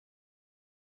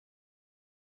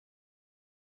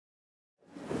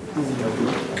So,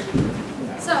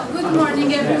 good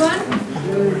morning everyone.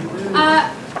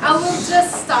 I will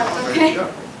just start, okay?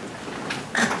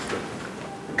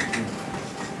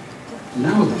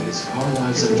 Nowadays, our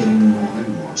lives are getting more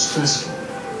and more stressful.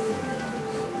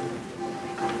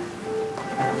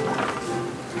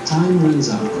 Time runs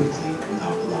out quickly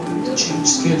without allowing to change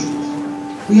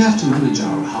schedules. We have to manage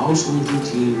our household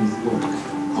routine with work,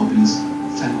 hobbies,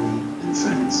 family, and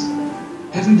friends.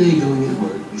 Every day going at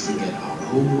work, we forget our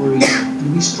home worries,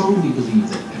 and we strongly believe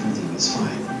that everything is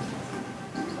fine.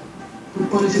 But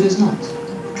what if it is not?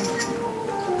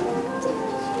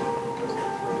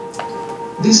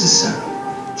 This is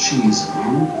Sarah. She is a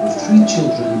mom with 3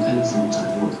 children and a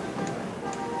full-time work.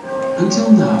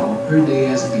 Until now, her day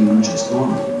has been just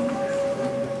normal.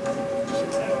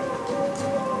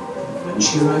 When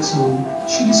she arrives home,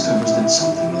 she discovers that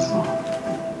something is wrong.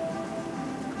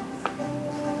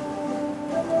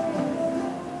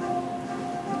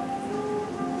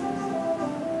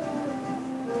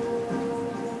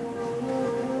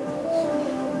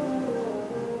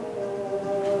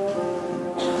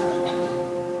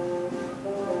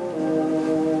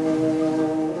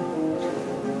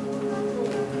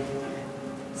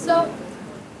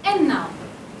 And now,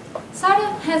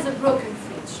 Sarah has a broken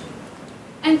fridge.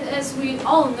 And as we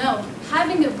all know,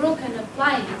 having a broken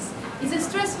appliance is a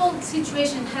stressful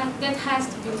situation that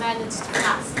has to be managed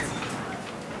fast.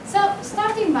 So,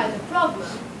 starting by the problem,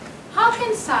 how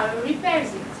can Sarah repair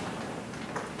it?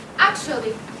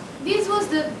 Actually, this was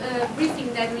the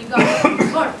briefing that we got from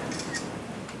Worten.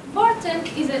 Worten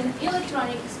is an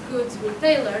electronics goods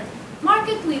retailer,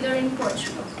 market leader in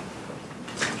Portugal.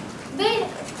 They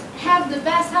have the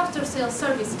best after-sales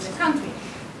service in the country,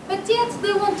 but yet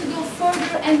they want to go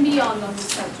further and beyond on the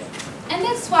subject. And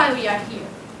that's why we are here.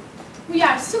 We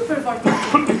are super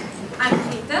Worten. I'm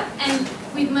Rita, and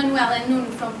with Manuel and Nuno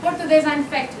from Porto Design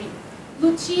Factory,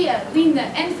 Lucia, Linda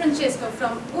and Francesco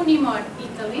from UNIMORE,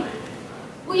 Italy,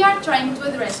 we are trying to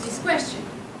address this question.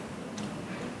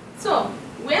 So,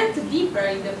 we went deeper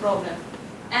in the problem,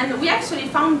 and we actually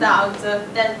found out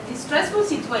that this stressful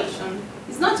situation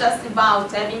is not just about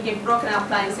having a broken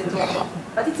appliance at home,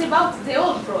 but it's about the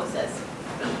whole process.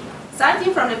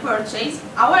 Starting from the purchase,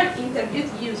 our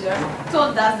interviewed user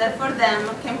told us that for them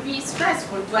it can be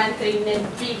stressful to enter in a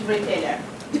big retailer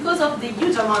because of the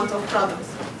huge amount of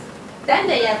products. Then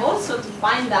they have also to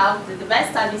find out the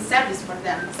best service for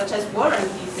them, such as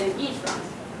warranties and insurance.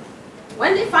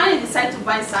 When they finally decide to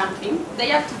buy something, they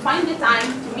have to find the time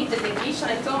to meet the technician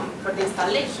at home for the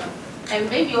installation, and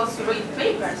maybe also read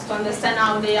papers to understand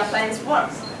how the appliance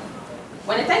works.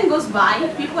 When the time goes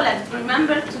by, people have to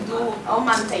remember to do home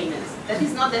maintenance. That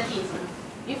is not that easy.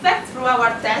 In fact, through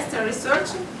our tests and research,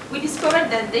 we discovered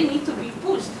that they need to be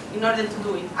pushed in order to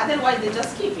do it. Otherwise, they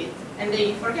just keep it and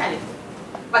they forget it.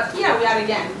 But here we are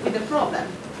again with the problem.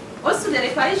 Also, the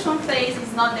reparation phase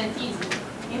is not that easy.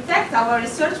 In fact, our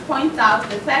research points out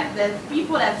the fact that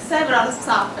people have several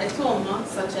stuff at home,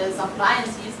 such as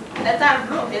appliances, that are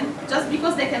broken just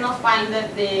because they cannot find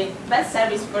the best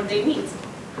service for their needs.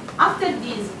 After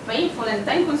this painful and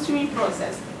time-consuming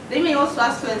process, they may also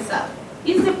ask themselves,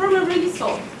 is the problem really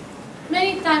solved?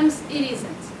 Many times it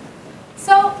isn't.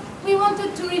 So we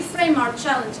wanted to reframe our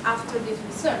challenge after this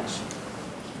research.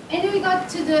 And we got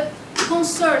to the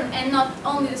concern, and not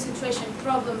only the situation,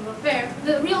 problem, repair,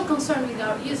 the real concern with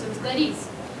our users, that is,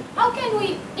 how can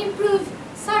we improve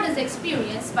Sarah's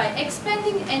experience by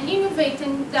expanding and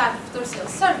innovating the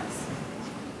after-sales service?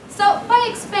 So, by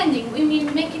expanding, we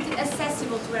mean make it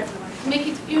accessible to everyone, make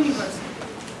it universal.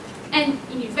 And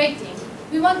innovating,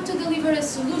 we want to deliver a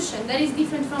solution that is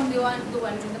different from the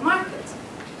ones in the market.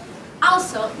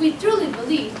 Also, we truly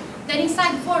believe that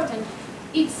inside Worten,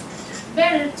 it's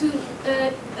better to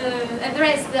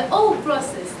address the whole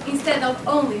process instead of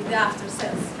only the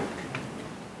after-sales.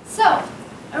 So,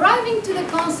 arriving to the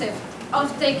concept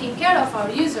of taking care of our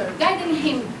user, guiding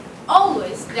him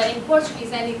always, that in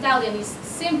Portuguese and Italian is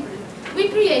sempre, we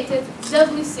created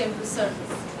W Sempre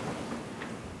service.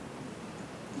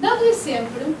 W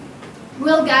Sempre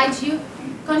will guide you,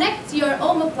 connect your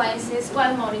home appliances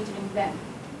while monitoring them.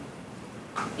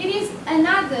 It is an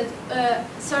added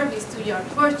service to your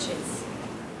purchase.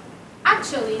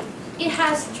 Actually, it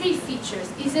has 3 features.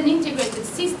 It's an integrated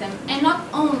system and not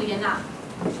only an app.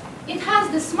 It has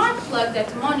the smart plug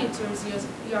that monitors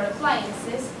your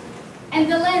appliances and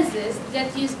the lenses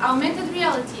that use augmented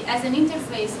reality as an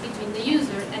interface between the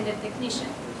user and the technician.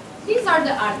 These are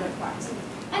the hardware parts.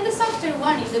 And the software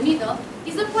one in the middle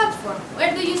is a platform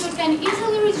where the user can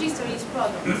easily register his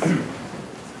products.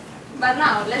 But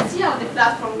now, let's see how the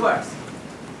platform works.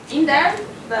 In there,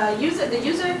 the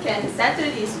user can set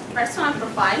his personal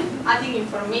profile, adding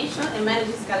information and manage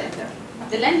his calendar.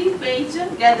 The landing page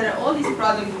gathers all these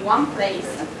products in one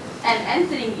place, and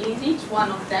entering in each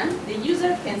one of them, the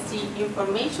user can see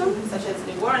information such as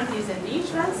the warranties and the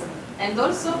insurance, and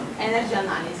also energy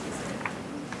analysis.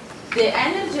 The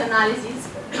energy analysis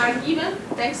are given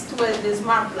thanks to the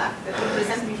smart plug that we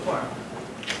presented before.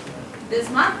 The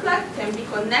smart plug can be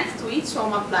connected to each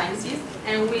home appliances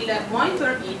and will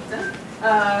monitor it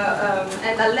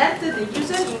and alert the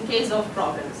user in case of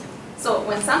problems. So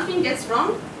when something gets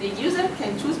wrong, the user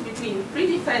can choose between 3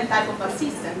 different types of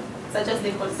assistance, such as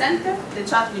the call center, the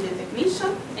chat with the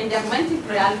technician, and the augmented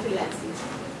reality lenses.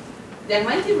 The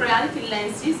augmented reality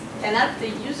lenses can help the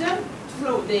user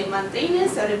through the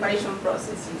maintenance and reparation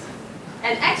processes.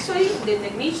 And actually, the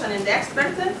technician and the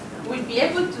expert will be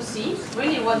able to see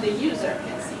really what the user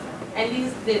can see. And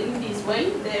in this way,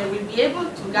 they will be able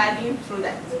to guide him through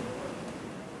that.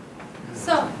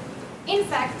 So, in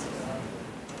fact,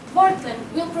 Worten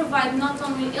will provide not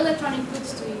only electronic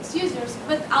goods to its users,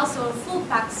 but also a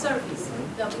full-pack service,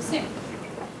 WSIM.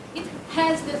 It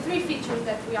has the 3 features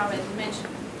that we already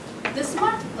mentioned. The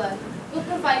smart plug will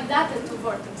provide data to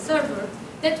Worten server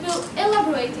that will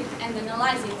elaborate it and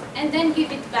analyze it, and then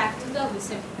give it back to the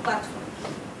WSIM platform.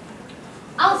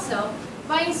 Also,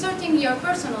 by inserting your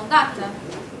personal data,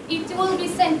 it will be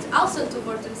sent also to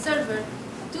Worten server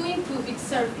to improve its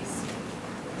service.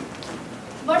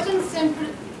 Worten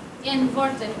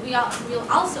will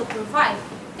also provide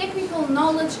technical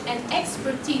knowledge and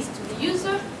expertise to the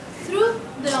user through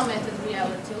the augmented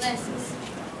reality lenses.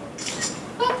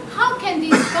 But how can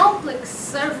this complex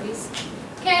service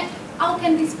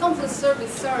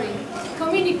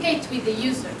communicate with the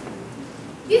user?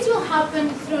 This will happen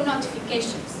through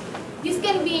notifications. This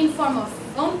can be in form of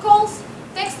phone calls,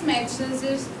 text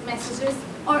messages,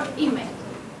 or email.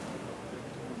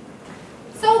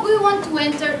 So we want to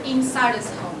enter inside his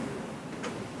home.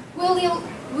 We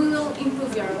will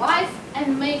improve your life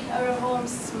and make our home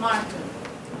smarter.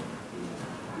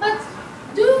 But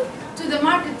due to the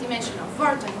market dimension of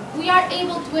Worten, we are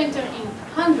able to enter in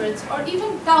hundreds or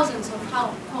even thousands of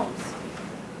homes.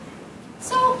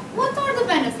 So what are the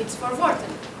benefits for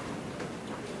Worten?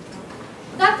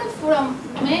 Data from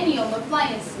many home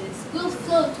appliances will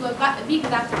flow to a big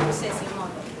data processing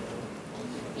model.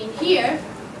 In here,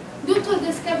 due to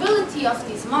the scalability of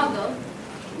this model,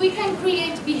 we can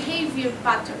create behavior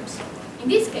patterns. In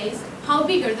this case, how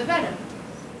bigger the better.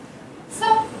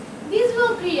 So, this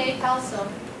will create also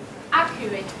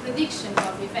accurate predictions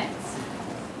of events,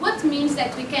 what means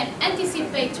that we can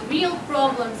anticipate real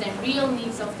problems and real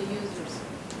needs of the users.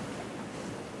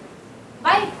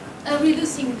 By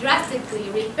reducing drastically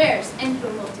repairs and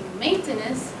promoting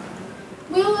maintenance,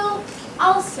 we will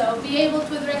also be able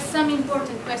to address some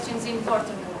important questions in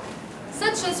Porto,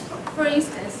 such as, for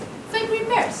instance, fake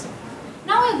repairs.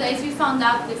 Nowadays, we found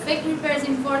out that fake repairs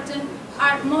in Porto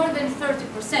are more than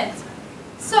 30%.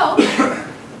 So,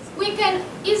 we can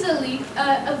easily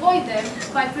avoid them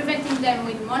by preventing them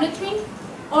with monitoring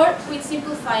or with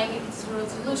simplifying its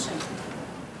resolution.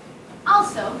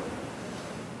 Also,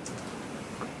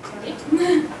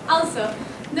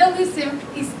 WSIM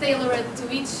is tailored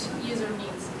to each user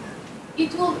needs.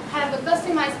 It will have a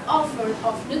customized offer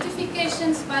of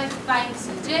notifications by buying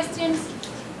suggestions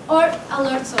or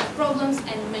alerts of problems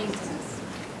and maintenance.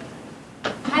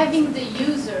 Having the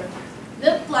user,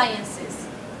 the appliances,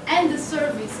 and the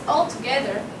service all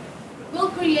together will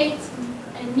create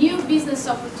a new business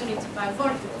opportunity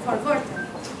for Worten,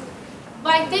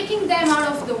 by taking them out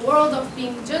of the world of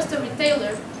being just a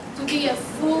retailer to be a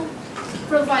full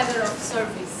provider of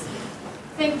service.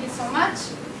 Thank you so much.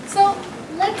 So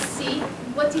let's see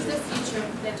what is the future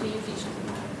that we envision.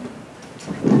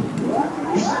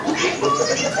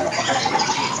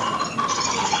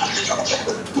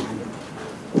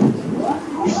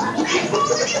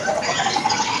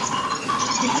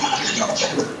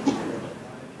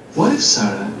 What if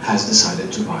Sarah has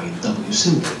decided to buy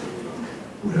WSIM?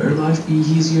 Would her life be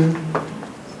easier?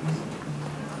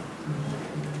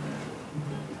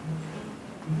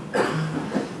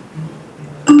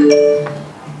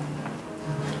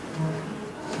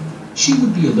 She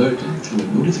would be alerted through a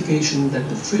notification that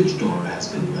the fridge door has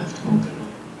been left open.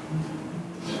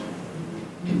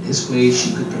 In this way,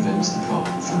 she could prevent the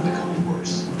problem from becoming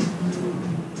worse.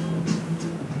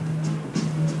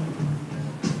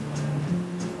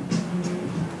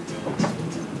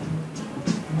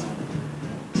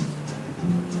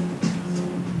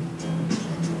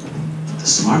 The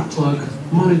smart plug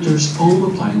monitors all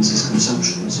appliances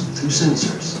consumptions through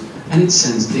sensors, and it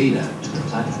sends data to the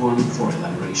platform for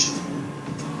elaboration.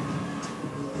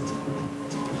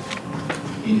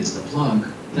 It is the plug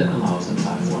that allows the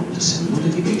platform to send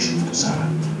notification to Sarah.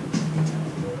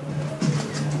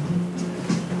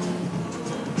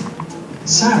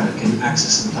 Sarah can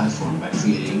access the platform by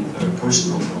creating her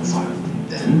personal profile.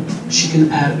 Then, she can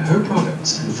add her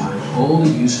products and find all the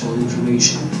useful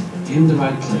information in the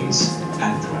right place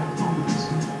at the right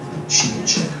moment. She can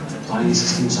check her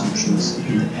appliances consumptions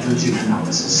in the energy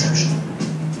analysis section.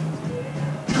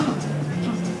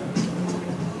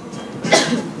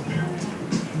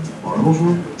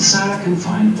 Moreover, Sarah can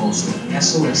find also an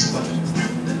SOS button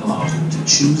that allows her to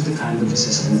choose the kind of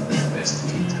assistant that best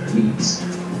fits her needs.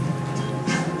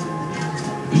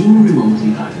 Being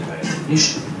remotely guided by a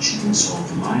technician, she can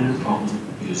solve a minor problem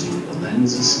using the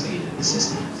Lens's aided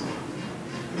assistant.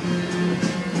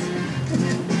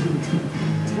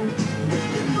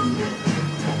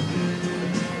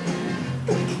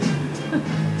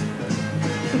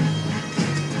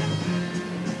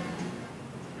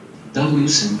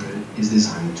 W-Sempre is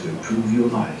designed to improve your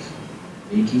life,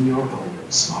 making your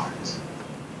home smart.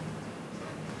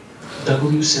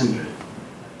 W-Sempre,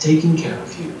 taking care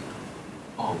of you.